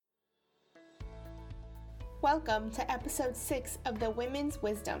Welcome to episode 6 of The Women's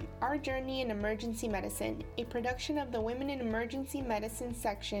Wisdom, Our Journey in Emergency Medicine, a production of the Women in Emergency Medicine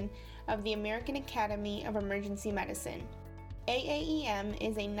section of the American Academy of Emergency Medicine. AAEM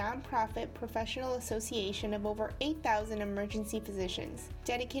is a nonprofit professional association of over 8,000 emergency physicians,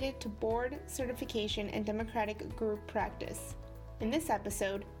 dedicated to board, certification, and democratic group practice. In this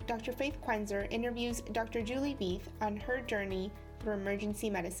episode, Dr. Faith Quenzer interviews Dr. Julie Veith on her journey through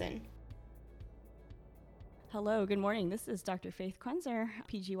emergency medicine. Hello, good morning. This is Dr. Faith Quenzer,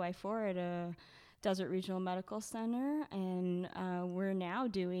 PGY4 at Desert Regional Medical Center, and we're now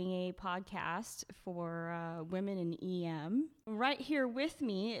doing a podcast for women in EM. Right here with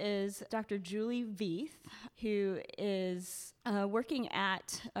me is Dr. Julie Veith, who is working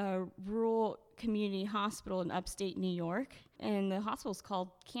at a rural community hospital in upstate New York, and the hospital is called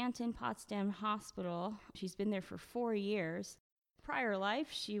Canton Potsdam Hospital. She's been there for 4 years. Prior life,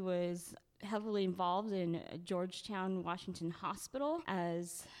 she was heavily involved in Georgetown, Washington Hospital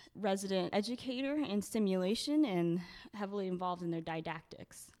as resident educator in stimulation and heavily involved in their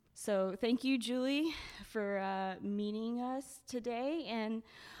didactics. So thank you, Julie, for meeting us today. And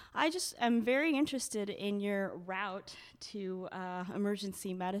I just am very interested in your route to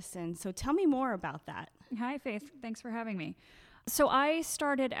emergency medicine. So tell me more about that. Hi, Faith. Thanks for having me. So I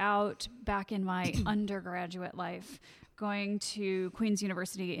started out back in my undergraduate life going to Queen's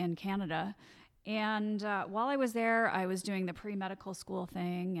University in Canada. And while I was there, I was doing the pre-medical school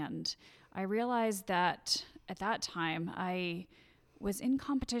thing. And I realized that at that time, I was in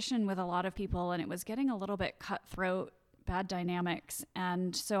competition with a lot of people, and it was getting a little bit cutthroat, bad dynamics.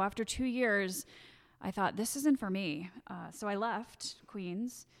 And so after 2 years, I thought, this isn't for me. So I left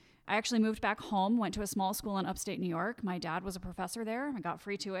Queen's. I actually moved back home, went to a small school in upstate New York. My dad was a professor there. I got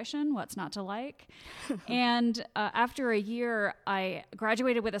free tuition. What's not to like? And after a year, I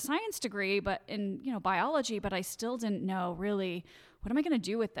graduated with a science degree, but in biology, but I still didn't know really, what am I going to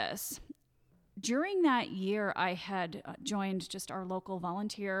do with this? During that year, I had joined just our local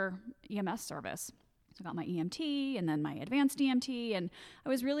volunteer EMS service. So I got my EMT and then my advanced EMT, and I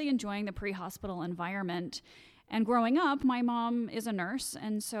was really enjoying the pre-hospital environment. And growing up, my mom is a nurse,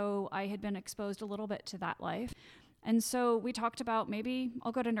 and so I had been exposed a little bit to that life. And so we talked about maybe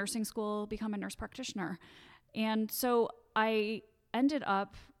I'll go to nursing school, become a nurse practitioner. And so I ended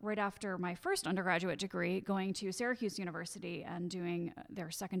up, right after my first undergraduate degree, going to Syracuse University and doing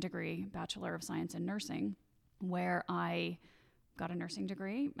their second degree, Bachelor of Science in Nursing, where I got a nursing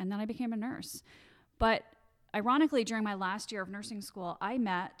degree, and then I became a nurse. But ironically, during my last year of nursing school, I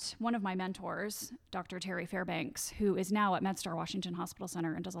met one of my mentors, Dr. Terry Fairbanks, who is now at MedStar Washington Hospital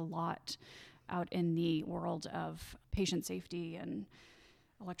Center and does a lot out in the world of patient safety and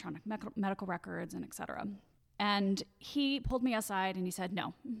electronic medical records and et cetera. And he pulled me aside and he said,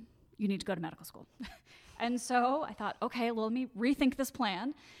 no, you need to go to medical school. And so I thought, okay, well, let me rethink this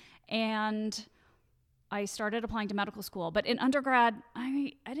plan. And I started applying to medical school, but in undergrad,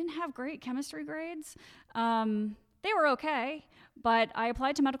 I didn't have great chemistry grades. They were okay, but I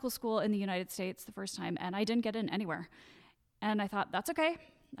applied to medical school in the United States the first time, and I didn't get in anywhere. And I thought, that's okay.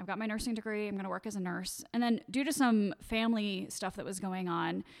 I've got my nursing degree. I'm going to work as a nurse. And then due to some family stuff that was going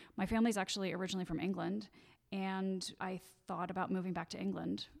on, my family's actually originally from England, and I thought about moving back to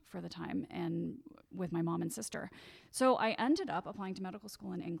England for the time and with my mom and sister. So I ended up applying to medical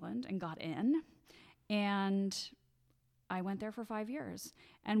school in England and got in. And I went there for 5 years.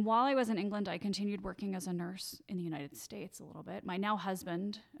 And while I was in England, I continued working as a nurse in the United States a little bit. My now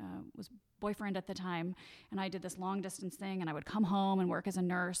husband was boyfriend at the time, and I did this long distance thing, and I would come home and work as a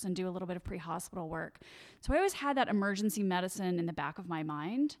nurse and do a little bit of pre-hospital work. So I always had that emergency medicine in the back of my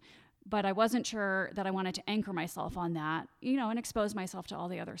mind, but I wasn't sure that I wanted to anchor myself on that, and expose myself to all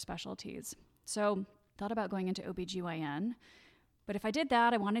the other specialties. So thought about going into OBGYN. But if I did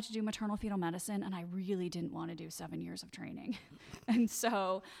that, I wanted to do maternal fetal medicine, and I really didn't want to do 7 years of training. And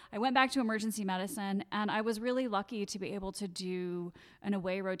so I went back to emergency medicine, and I was really lucky to be able to do an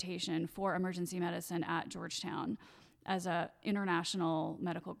away rotation for emergency medicine at Georgetown as an international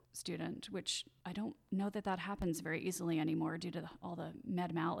medical student, which I don't know that happens very easily anymore due to all the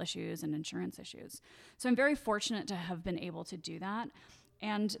med mal issues and insurance issues. So I'm very fortunate to have been able to do that.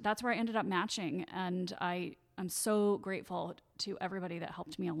 And that's where I ended up matching, and I'm so grateful to everybody that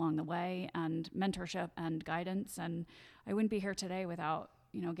helped me along the way, and mentorship and guidance. And I wouldn't be here today without,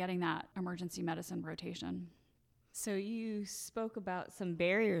 getting that emergency medicine rotation. So you spoke about some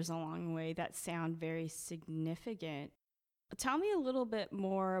barriers along the way that sound very significant. Tell me a little bit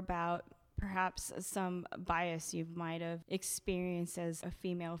more about perhaps some bias you might have experienced as a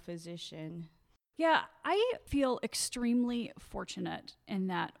female physician. Yeah, I feel extremely fortunate in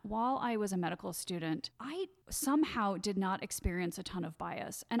that while I was a medical student, I somehow did not experience a ton of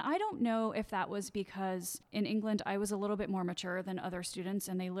bias. And I don't know if that was because in England, I was a little bit more mature than other students,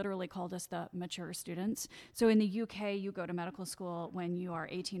 and they literally called us the mature students. So in the UK, you go to medical school when you are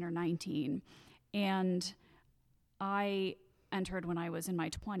 18 or 19. And I entered when I was in my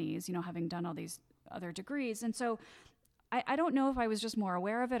 20s, having done all these other degrees. And so I don't know if I was just more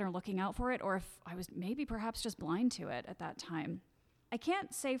aware of it or looking out for it, or if I was maybe perhaps just blind to it at that time. I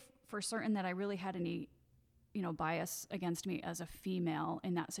can't say for certain that I really had any, bias against me as a female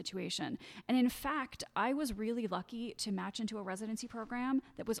in that situation. And in fact, I was really lucky to match into a residency program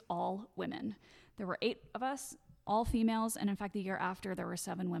that was all women. There were 8 of us, all females. And in fact, the year after, there were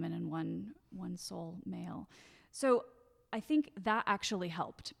 7 women and one sole male. So I think that actually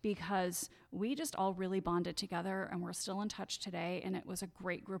helped because we just all really bonded together, and we're still in touch today. And it was a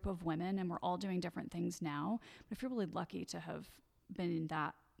great group of women, and we're all doing different things now. But I feel really lucky to have been in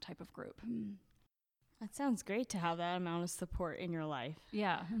that type of group. That sounds great to have that amount of support in your life.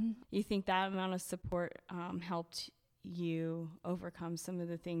 Yeah. You think that amount of support helped you overcome some of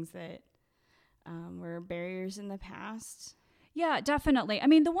the things that were barriers in the past? Yeah, definitely. I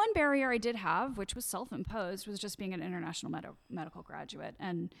mean, the one barrier I did have, which was self-imposed, was just being an international medical graduate.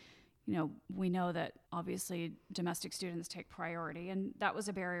 And, we know that obviously domestic students take priority. And that was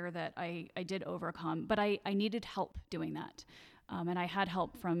a barrier that I did overcome. But I needed help doing that. And I had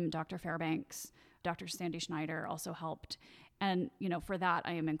help from Dr. Fairbanks. Dr. Sandy Schneider also helped. And, for that,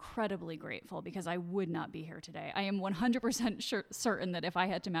 I am incredibly grateful because I would not be here today. I am 100% certain that if I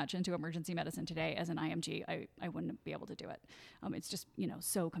had to match into emergency medicine today as an IMG, I wouldn't be able to do it. It's just,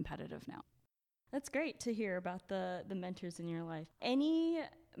 so competitive now. That's great to hear about the mentors in your life. Any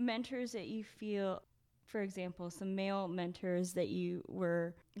mentors that you feel, for example, some male mentors that you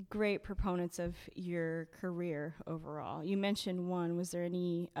were great proponents of your career overall? You mentioned one. Was there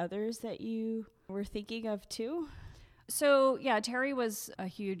any others that you were thinking of too? So yeah, Terry was a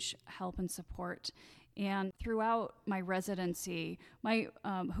huge help and support. And throughout my residency, my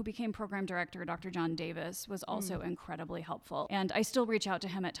who became program director, Dr. John Davis, was also incredibly helpful. And I still reach out to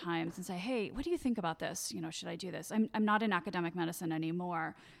him at times and say, hey, what do you think about this? Should I do this? I'm not in academic medicine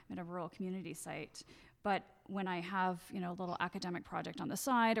anymore. I'm at a rural community site. But when I have, a little academic project on the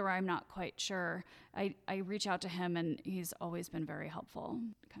side or I'm not quite sure, I reach out to him, and he's always been very helpful,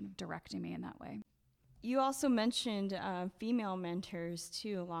 kind of directing me in that way. You also mentioned female mentors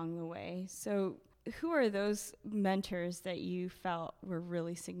too along the way. So who are those mentors that you felt were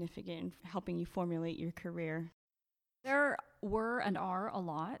really significant in helping you formulate your career? There were and are a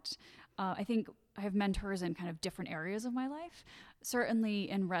lot. I think I have mentors in kind of different areas of my life.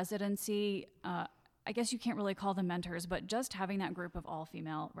 Certainly in residency, I guess you can't really call them mentors, but just having that group of all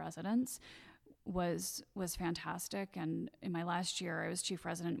female residents was fantastic. And in my last year, I was chief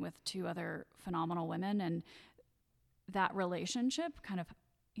resident with 2 other phenomenal women, and that relationship kind of,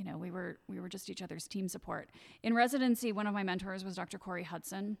 we were just each other's team support. In residency, one of my mentors was Dr. Corey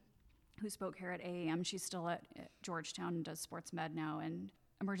Hudson, who spoke here at AAM. She's still at Georgetown and does sports med now and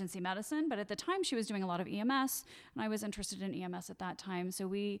emergency medicine, but at the time she was doing a lot of EMS, and I was interested in EMS at that time. So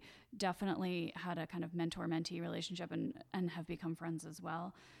we definitely had a kind of mentor-mentee relationship and have become friends as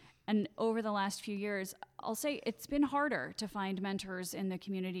well. And over the last few years, I'll say it's been harder to find mentors in the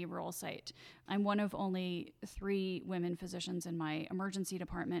community rural site. I'm one of only 3 women physicians in my emergency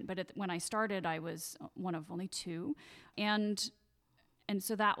department, but when I started, I was one of only 2. And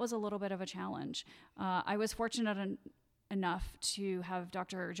so that was a little bit of a challenge. I was fortunate enough to have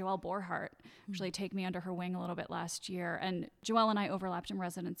Dr. Joelle Borhart actually take me under her wing a little bit last year. And Joelle and I overlapped in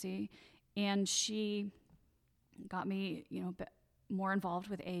residency, and she got me, more involved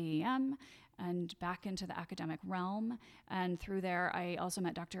with AEM and back into the academic realm. And through there, I also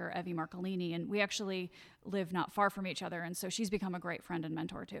met Dr. Evie Marcolini, and we actually live not far from each other. And so she's become a great friend and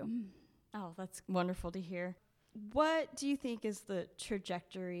mentor too. Oh, that's wonderful to hear. What do you think is the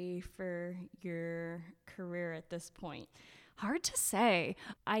trajectory for your career at this point? Hard to say.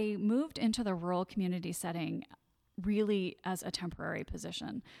 I moved into the rural community setting really as a temporary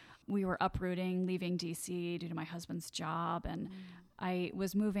position. We were uprooting, leaving DC due to my husband's job, and I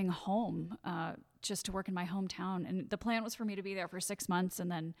was moving home just to work in my hometown. And the plan was for me to be there for 6 months and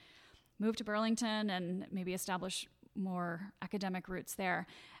then move to Burlington and maybe establish more academic roots there.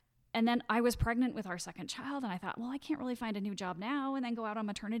 And then I was pregnant with our second child, and I thought, well, I can't really find a new job now and then go out on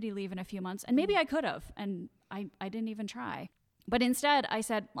maternity leave in a few months. And maybe I could have, and I didn't even try. But instead, I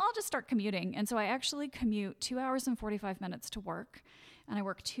said, well, I'll just start commuting. And so I actually commute 2 hours and 45 minutes to work, and I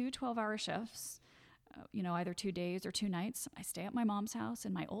work 2 12-hour shifts either 2 days or 2 nights. I stay at my mom's house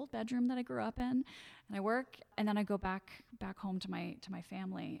in my old bedroom that I grew up in, and I work, and then I go back home to my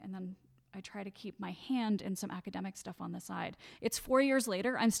family, and then I try to keep my hand in some academic stuff on the side. It's 4 years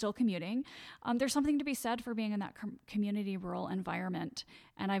later. I'm still commuting. There's something to be said for being in that community rural environment,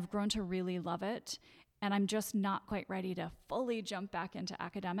 and I've grown to really love it. And I'm just not quite ready to fully jump back into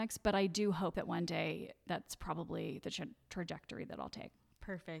academics, but I do hope that one day that's probably the trajectory that I'll take.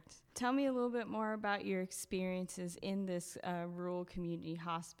 Perfect. Tell me a little bit more about your experiences in this rural community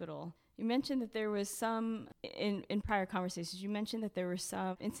hospital. You mentioned that there was some, in prior conversations, you mentioned that there were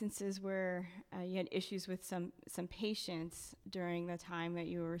some instances where you had issues with some patients during the time that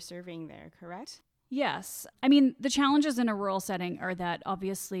you were serving there, correct? Yes. I mean, the challenges in a rural setting are that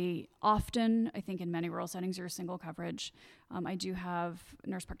obviously often, I think in many rural settings, you're single coverage. I do have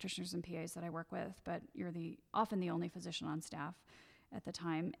nurse practitioners and PAs that I work with, but you're often the only physician on staff at the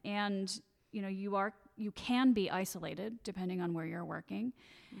time. And, you can be isolated depending on where you're working.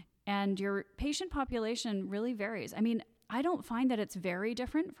 And your patient population really varies. I mean, I don't find that it's very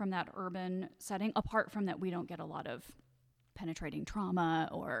different from that urban setting, apart from that we don't get a lot of penetrating trauma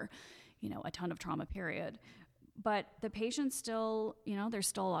or a ton of trauma, period. But the patients still, there's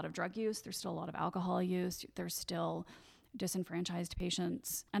still a lot of drug use, there's still a lot of alcohol use, there's still disenfranchised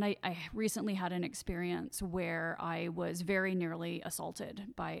patients. And I recently had an experience where I was very nearly assaulted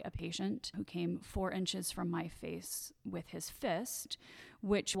by a patient who came 4 inches from my face with his fist,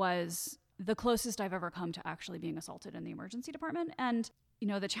 which was the closest I've ever come to actually being assaulted in the emergency department. And,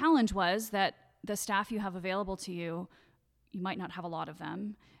 the challenge was that the staff you have available to you, you might not have a lot of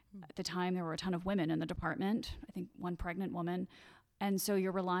them. At the time, there were a ton of women in the department, I think one pregnant woman. And so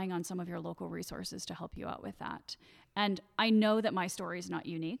you're relying on some of your local resources to help you out with that. And I know that my story is not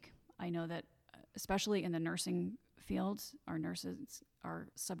unique. I know that, especially in the nursing fields, our nurses are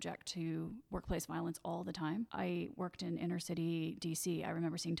subject to workplace violence all the time. I worked in inner city DC. I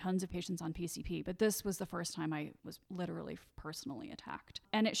remember seeing tons of patients on PCP, but this was the first time I was literally personally attacked.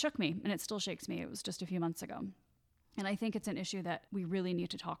 And it shook me, and it still shakes me. It was just a few months ago. And I think it's an issue that we really need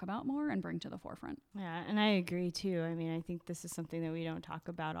to talk about more and bring to the forefront. Yeah, and I agree too. I mean, I think this is something that we don't talk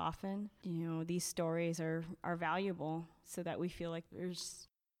about often. These stories are valuable so that we feel like there's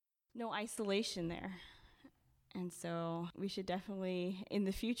no isolation there. And so we should definitely, in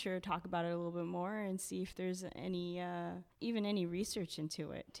the future, talk about it a little bit more and see if there's even any research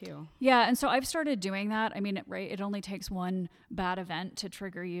into it too. Yeah, and so I've started doing that. I mean, right, it only takes one bad event to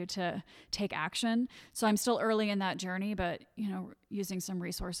trigger you to take action. So I'm still early in that journey, but, using some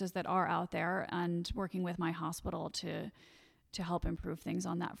resources that are out there and working with my hospital to help improve things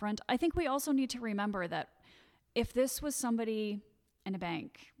on that front. I think we also need to remember that if this was somebody in a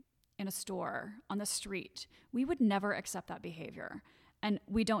bank, in a store, on the street, we would never accept that behavior. And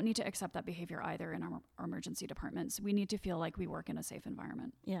we don't need to accept that behavior either in our emergency departments. We need to feel like we work in a safe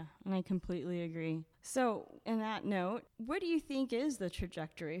environment. Yeah, and I completely agree. So, in that note, what do you think is the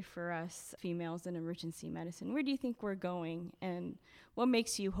trajectory for us females in emergency medicine? Where do you think we're going, and what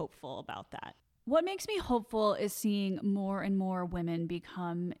makes you hopeful about that? What makes me hopeful is seeing more and more women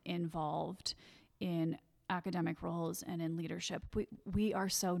become involved in academic roles and in leadership. We are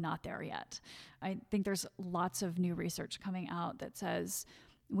so not there yet. I think there's lots of new research coming out that says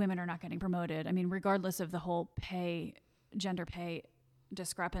women are not getting promoted. I mean, regardless of the whole gender pay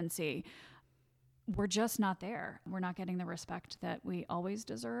discrepancy, we're just not there. We're not getting the respect that we always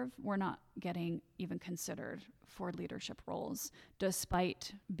deserve. We're not getting even considered for leadership roles,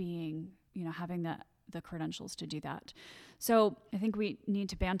 despite being, having the credentials to do that. So I think we need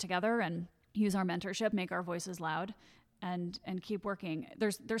to band together and use our mentorship, make our voices loud, and keep working.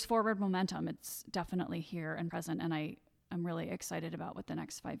 There's forward momentum. It's definitely here and present, and I'm really excited about what the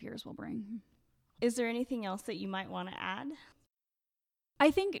next 5 years will bring. Is there anything else that you might want to add? I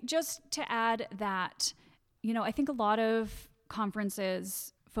think just to add that, I think a lot of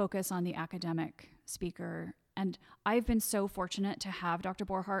conferences focus on the academic speaker, and I've been so fortunate to have Dr.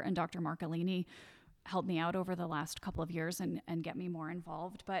 Borhart and Dr. Marcolini help me out over the last couple of years and get me more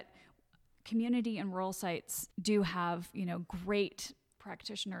involved. But community and rural sites do have, great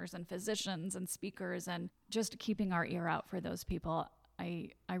practitioners and physicians and speakers, and just keeping our ear out for those people. I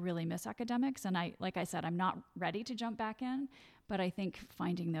really miss academics, and like I said, I'm not ready to jump back in, but I think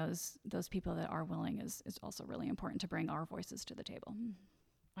finding those people that are willing is also really important to bring our voices to the table.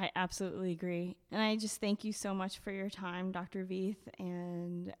 I absolutely agree. And I just thank you so much for your time, Dr. Veith,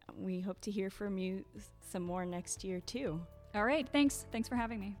 and we hope to hear from you some more next year too. All right, thanks for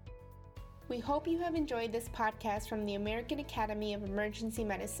having me. We hope you have enjoyed this podcast from the American Academy of Emergency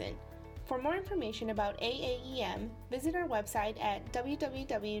Medicine. For more information about AAEM, visit our website at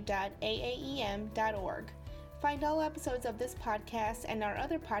www.aaem.org. Find all episodes of this podcast and our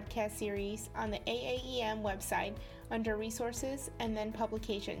other podcast series on the AAEM website under Resources and then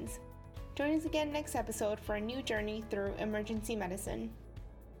Publications. Join us again next episode for a new journey through emergency medicine.